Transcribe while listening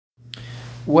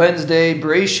Wednesday,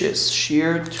 Bereshis,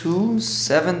 Shiur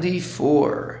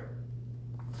 274.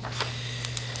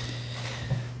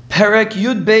 Perek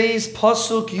Yud Beis,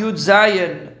 Pasuk Yud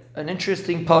Zayin. An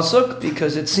interesting pasuk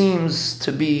because it seems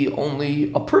to be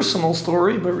only a personal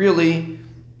story, but really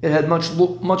it had much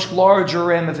larger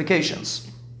ramifications.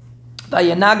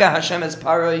 Vayanaga Hashem es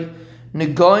Parai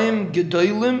Negoim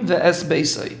Gedolim ve'es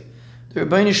Beisai. The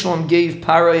Rebbeinu Shalom gave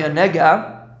Parai a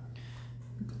nega,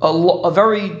 a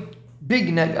very big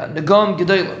nega, Negam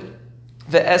Gedolim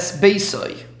ve'es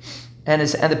Beisai, and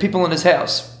the people in his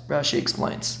house. Rashi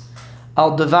explains,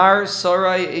 Al Devar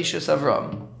Sarai Eshes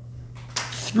Avram.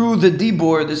 Through the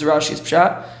dibur, this is Rashi's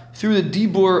pshat, through the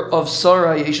dibur of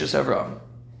Sarai Eshes Avram.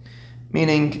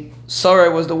 Meaning, Sarai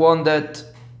was the one that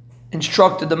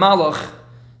instructed the Malach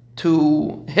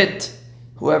to hit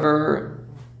whoever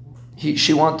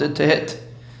she wanted to hit.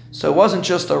 So it wasn't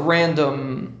just a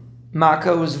random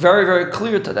makkah. It was very, very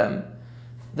clear to them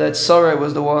that Sarai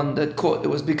was the one that caught. It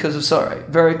was because of Sarai.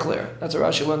 Very clear. That's what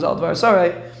Rashi learns out of Sarai.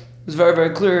 It was very,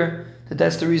 very clear that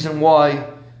that's the reason why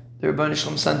the Rebbeinu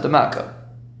Shalom sent the makkah.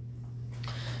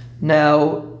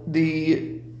 Now,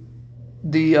 the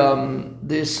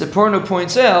Seporno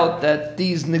points out that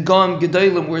these Negam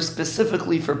Gedolim were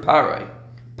specifically for Parai.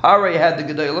 Parai had the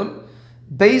Gedolim.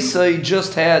 Beisai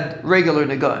just had regular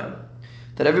Negam.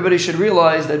 That everybody should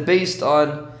realize that based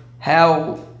on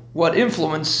what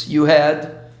influence you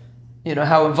had,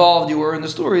 how involved you were in the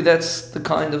story, that's the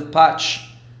kind of patch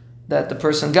that the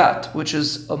person got, which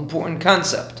is an important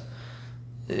concept.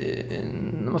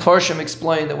 In the Mefarshim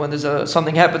explained that when there's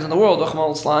something happens in the world,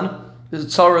 there's a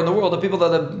tzara in the world, the people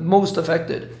that are most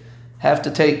affected have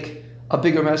to take a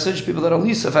bigger message. People that are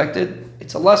least affected,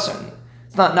 it's a lesser.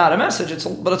 It's not a message,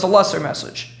 but it's a lesser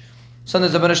message.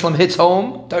 Sometimes the Rebbeinu Shalom hits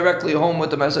directly home with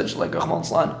the message, like Rahman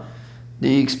Slan,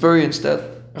 the experience that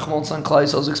Rahman Slan Klai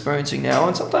Yisrael is experiencing now,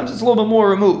 and sometimes it's a little bit more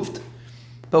removed.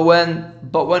 But when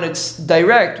it's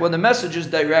direct, when the message is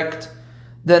direct,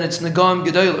 then it's Negam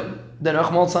Gedolim. Then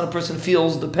Rahman Slan, a person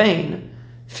feels the pain,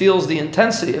 feels the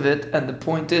intensity of it, and the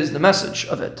point is the message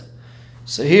of it.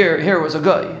 So here was a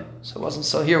guy.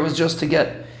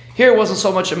 Here wasn't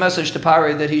so much a message to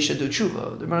Parai that he should do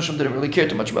tshuva. The Rebbeinu Shalom didn't really care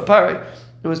too much about Parai.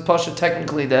 It was pasha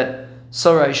technically that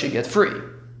Sarai should get free.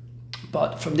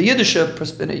 But from the Yiddish,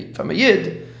 from a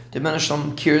Yid, the Rebbeinu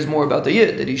Shalom cares more about the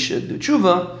Yid, that he should do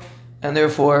tshuva, and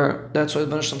therefore that's why the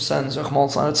Rebbeinu Shalom sends Rahman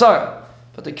Slan Tzara.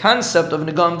 But the concept of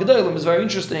Negam Gedolim is very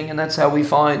interesting, and that's how we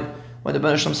find when the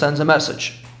Rebbeinu Shalom sends a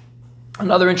message.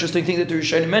 Another interesting thing that the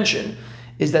Rishonim mention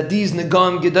is that these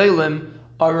Negam Gedolim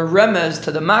are a remez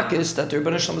to the Makis that the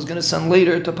Rebbeinu Shalom is going to send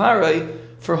later to Parai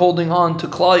for holding on to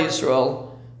Klal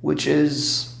Yisrael, which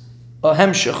is a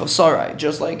hemshech of Sarai.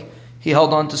 Just like he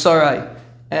held on to Sarai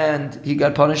and he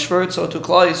got punished for it, so to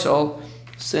Klal Yisrael,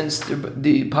 since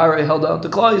the Parai held on to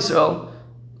Klal Yisrael,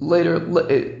 later,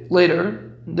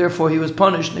 therefore he was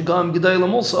punished, Negam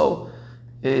Gedolim also,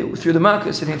 through the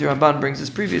Makis. I think the Ramban brings this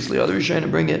previously, other Rishonim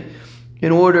bring it,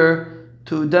 in order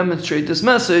to demonstrate this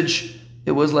message.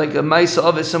 It was like a Maisa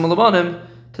of a Simulabanim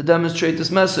to demonstrate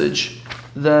this message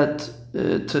that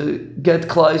to get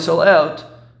Klal Yisrael out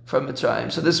from Mitzrayim.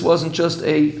 So this wasn't just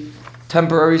a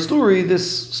temporary story.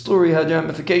 This story had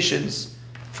ramifications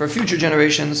for future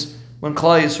generations when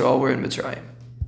Klal Yisrael were in Mitzrayim.